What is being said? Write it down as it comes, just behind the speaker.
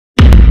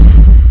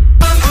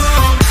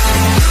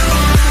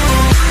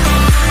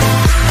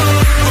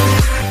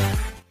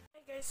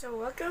So,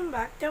 welcome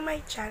back to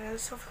my channel.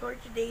 So, for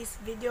today's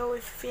video,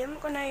 film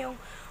ko na yung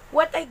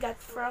what I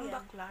got from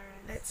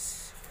Baclaran.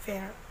 Let's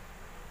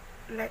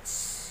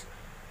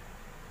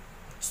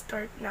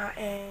start na.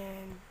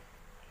 And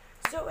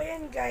so,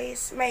 ayan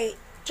guys, may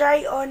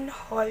try-on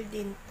haul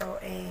din to.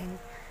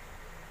 And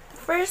the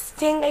first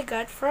thing I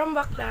got from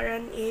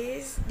Baclaran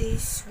is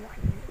this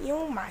one,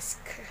 yung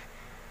mask.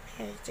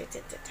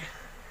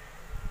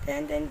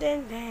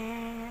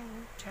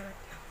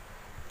 Charot.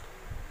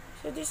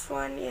 So, this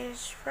one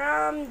is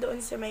from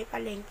doon sa may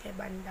palengke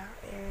banda.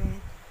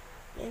 And,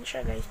 yan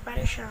siya guys.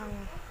 Para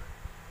siyang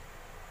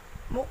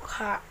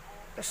mukha.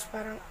 Tapos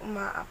parang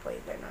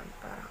umaapoy. Ganon.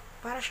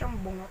 Para siyang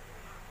bungot.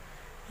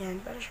 Yan.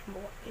 Para siyang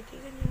bungot.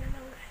 Titigan nyo na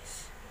lang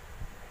guys.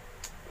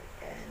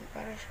 Yan.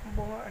 Para siyang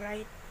bungot.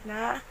 Right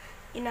na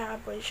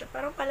inaapoy siya.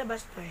 Parang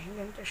palabas to eh.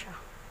 Ganito siya.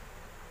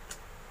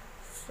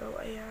 So,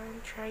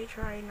 ayan. Try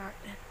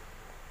natin.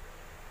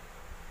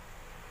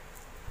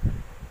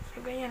 So,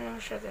 ganyan lang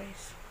siya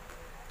guys.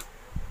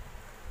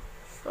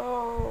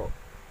 So,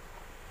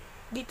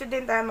 dito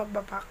din tayo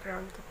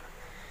magba-background ko pa.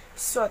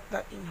 Suot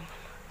natin yung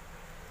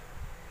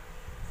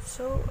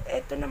So,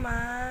 ito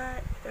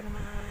naman.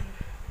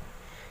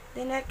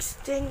 The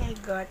next thing I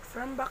got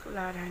from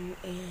Baclaran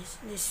is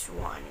this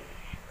one.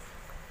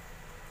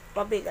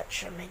 Mabigat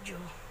siya, medyo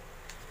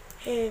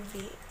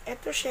heavy.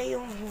 Ito siya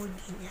yung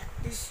hoodie niya.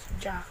 This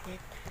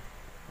jacket.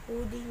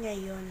 Hoodie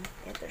niya yun.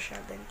 Ito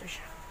siya, ganito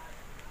siya.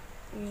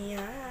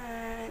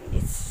 Yan.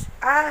 It's,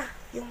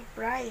 yung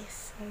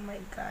price. Oh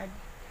my God.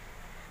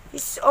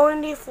 It's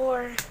only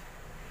for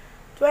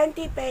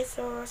 20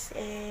 pesos.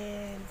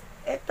 And,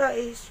 ito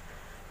is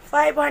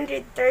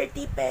 530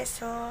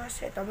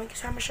 pesos. Ito, may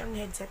kasama siyang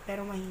headset,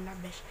 pero mahina,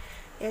 besh.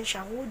 Yan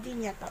siya. Hoodie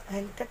niya to.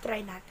 And,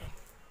 try natin.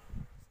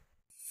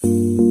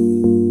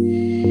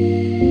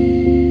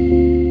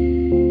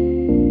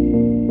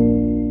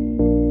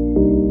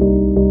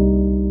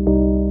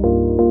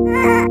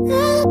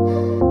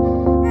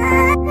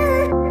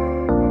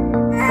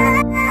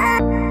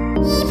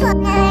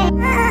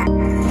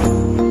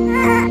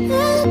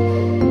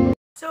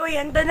 So,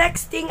 yan. The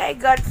next thing I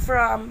got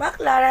from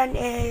Baclaran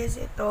is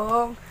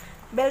itong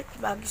belt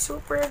bag.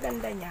 Super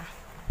ganda niya.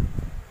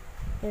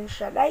 Yan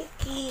siya.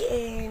 Nike.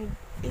 And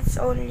it's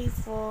only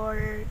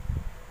for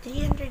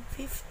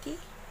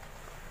 350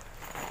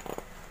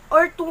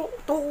 or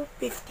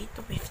 250.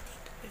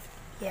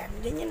 Yan.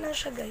 Ganyan na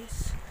siya,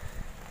 guys.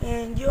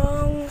 And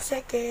yung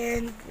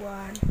second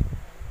one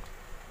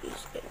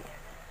is ganyan.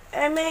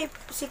 May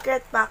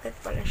secret pocket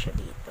pala siya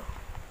dito.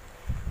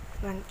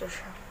 Ganito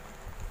siya.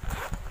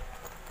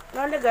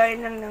 Nalagay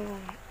lang ng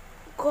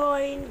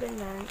coin,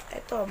 ganyan.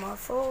 Ito, mga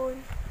phone.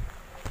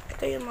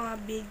 Ito yung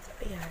mga big,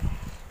 ayan.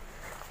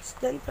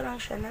 So, ganito lang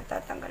siya,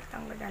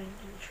 natatanggal-tanggalan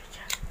din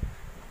siya.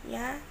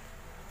 Yan.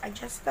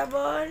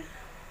 Adjustable.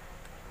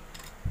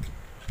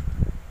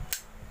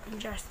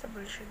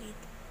 Adjustable siya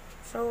dito.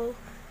 So,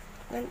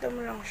 ganito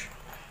mo lang siya.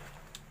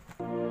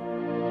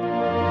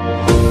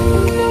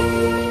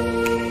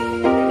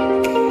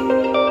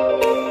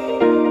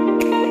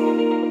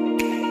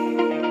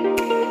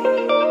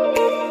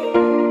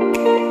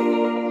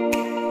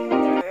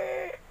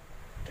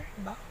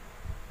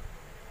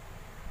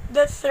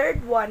 The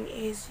third one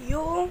is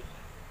yung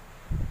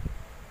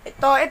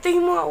ito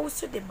yung mga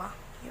uso, 'di ba?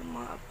 Yung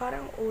mga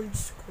parang old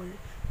school.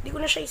 Hindi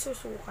ko na siya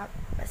isusukat,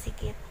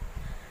 masikip.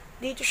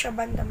 Dito siya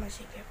banda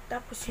masikip.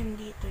 Tapos yung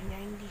dito niya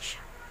hindi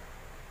siya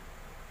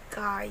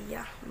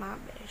kaya,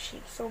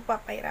 mabeshi. So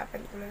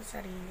papahirapan ko lang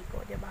sarili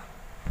ko, 'di ba?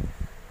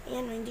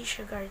 Ayan, hindi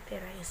siya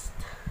garterized.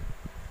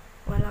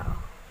 Wala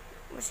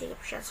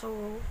masikip siya.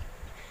 So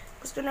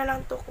gusto na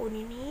lang to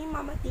kunin ni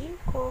mama din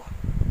ko.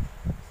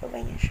 So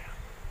ganyan siya.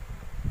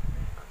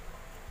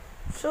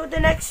 So,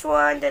 the next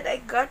one that I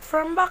got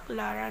from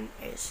Baclaran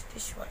is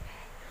this one.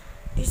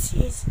 This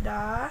is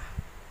the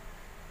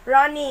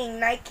running.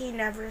 Nike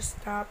Never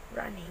Stop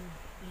Running.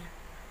 Yan.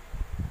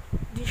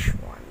 This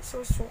one.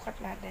 So,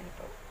 sukat natin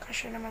to.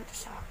 Kasya naman to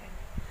sa akin.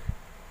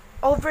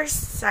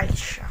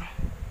 Oversized siya.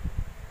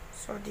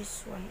 So,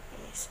 this one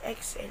is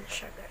XL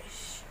siya,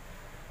 guys.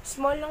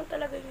 Small lang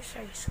talaga yung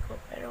size ko.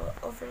 Pero,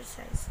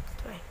 oversized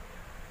ito eh.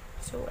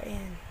 So,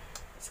 ayan.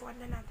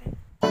 Sukat na natin.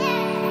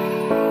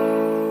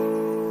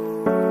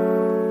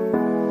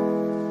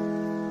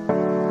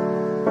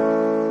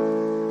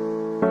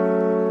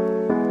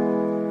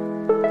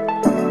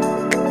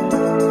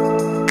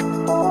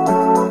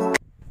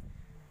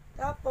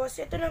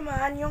 Ito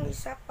naman, yung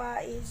isa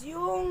pa is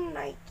yung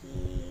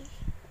Nike.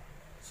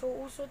 So,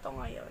 uso to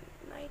ngayon.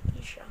 Nike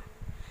siya.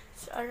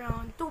 So,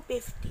 around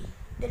 250.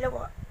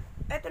 Dalawa.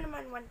 Ito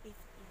naman, 150.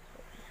 So,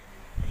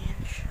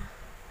 ayan siya.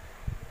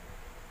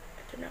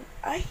 Ito naman.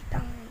 Ay,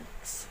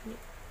 thanks.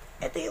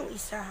 Ito yung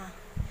isa, ha.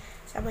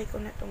 Sabay ko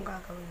na itong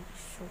gagawin.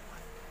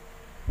 Sukat.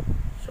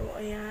 So,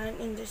 ayan.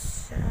 In the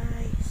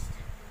size.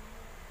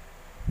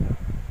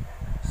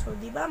 So,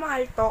 diba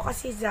mahal to?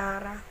 Kasi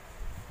Zara.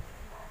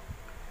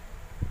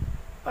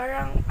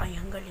 Parang, ay,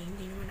 ang galing.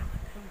 Hindi naman ako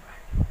ito yung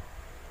brand.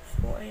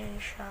 So, ayan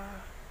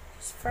siya.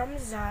 It's from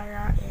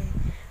Zara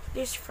and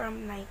this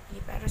from Nike.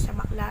 Pero sa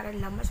Baclaran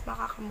lang, mas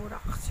makakamura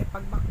kasi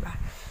pag bakla.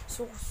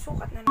 So,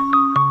 sukat na natin.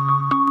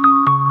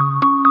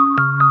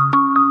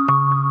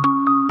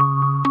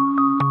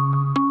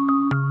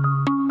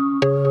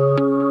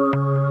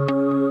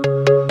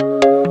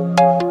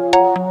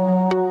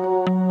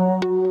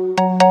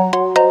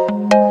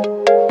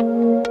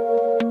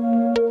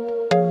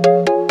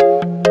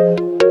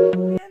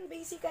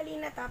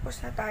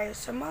 Natapos na tayo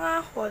sa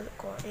mga haul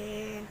ko,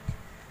 and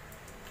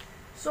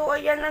so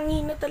ayan, ang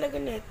hina talaga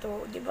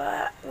nito, 'di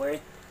ba?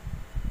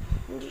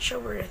 Hindi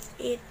siya worth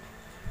it.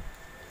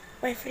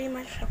 May free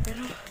man siya,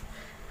 pero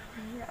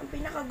ang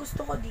pinaka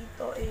gusto ko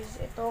dito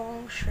is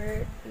itong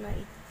shirt na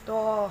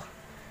ito.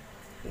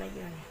 Na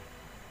yun.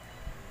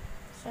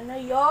 Sana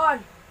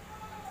yun?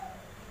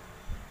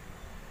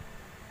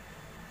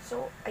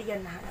 So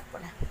ayan, nahanap ko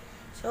na.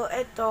 So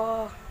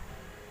ito,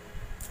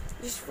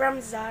 this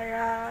from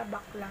Zara,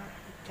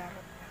 Baclaran.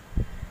 Charot na.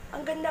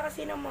 Ang ganda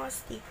kasi ng mga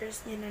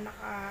stickers niya na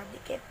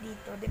nakadikit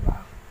dito, di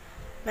ba?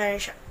 Meron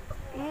siya.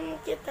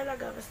 Cute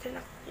talaga. Basta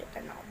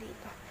nakakita na ako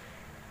dito.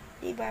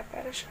 Di ba?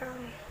 Para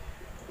siyang,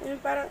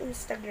 parang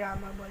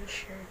Instagrammable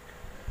shirt.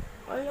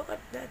 Oh, look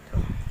at that.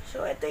 Oh.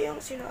 So, ito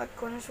yung sinuot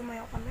ko nung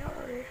sumayaw kami,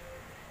 or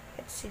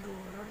ito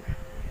siguro na.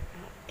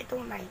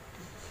 Itong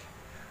Nike.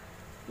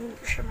 Hindi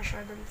ko siya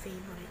masyadong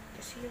favorite.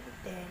 Kasi yung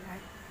tela,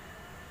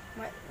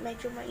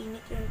 medyo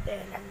mainit yung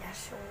tela niya.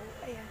 So,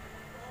 ayan.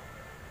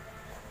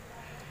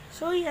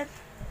 So, yan.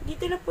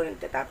 Dito na po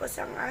nagtatapos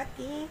ang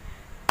ating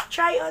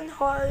try-on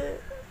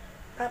haul.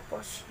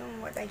 Tapos, yung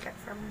what I got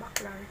from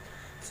Baclaran.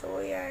 So,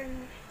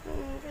 yan.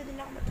 Pwede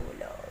na ako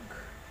matulog.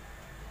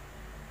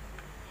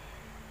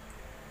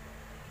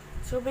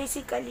 So,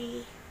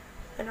 basically,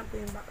 ano po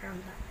yung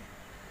background natin.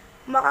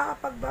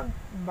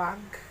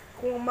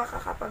 Kung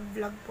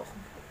makakapag-vlog po ako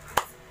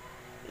bukas,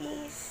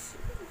 is,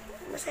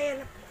 masaya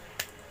na po.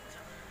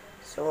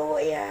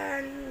 So,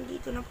 ayan,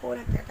 dito na po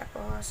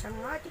nagtatapos ang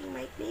ating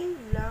maikling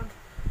vlog.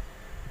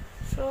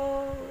 So,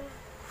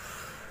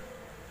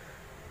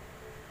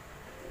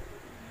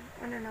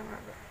 ano na nga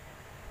ba?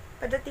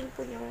 Padating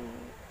po yung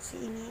si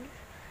Inil,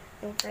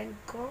 yung friend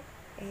ko,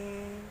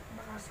 and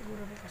baka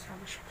siguro may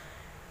kasama siya.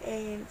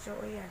 And, so,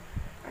 ayan.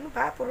 Ano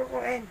ba? Puro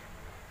ko end.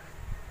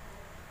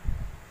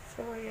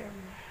 So, ayan.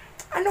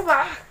 Ano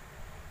ba?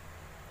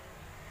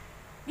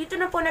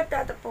 Dito na po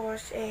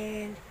nagtatapos,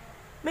 and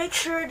make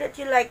sure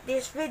that you like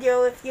this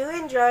video if you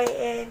enjoy,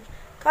 and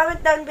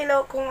comment down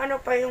below kung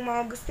ano pa yung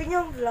mga gusto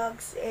nyong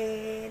vlogs,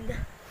 and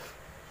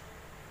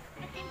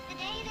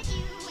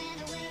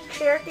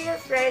share to your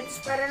friends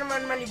para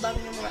naman malibang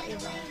yung mga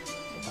iba.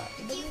 Diba?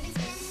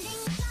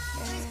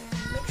 And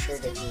make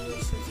sure that you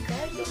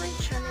subscribe to my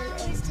channel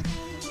and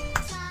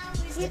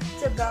hit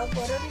the bell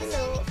button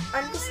below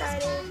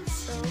undecided,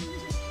 so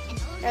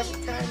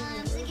every time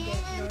you will get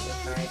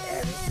notified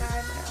every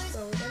time I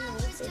upload a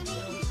new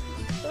video.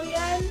 So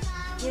yan,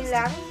 yun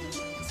lang.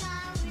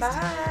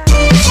 Bye!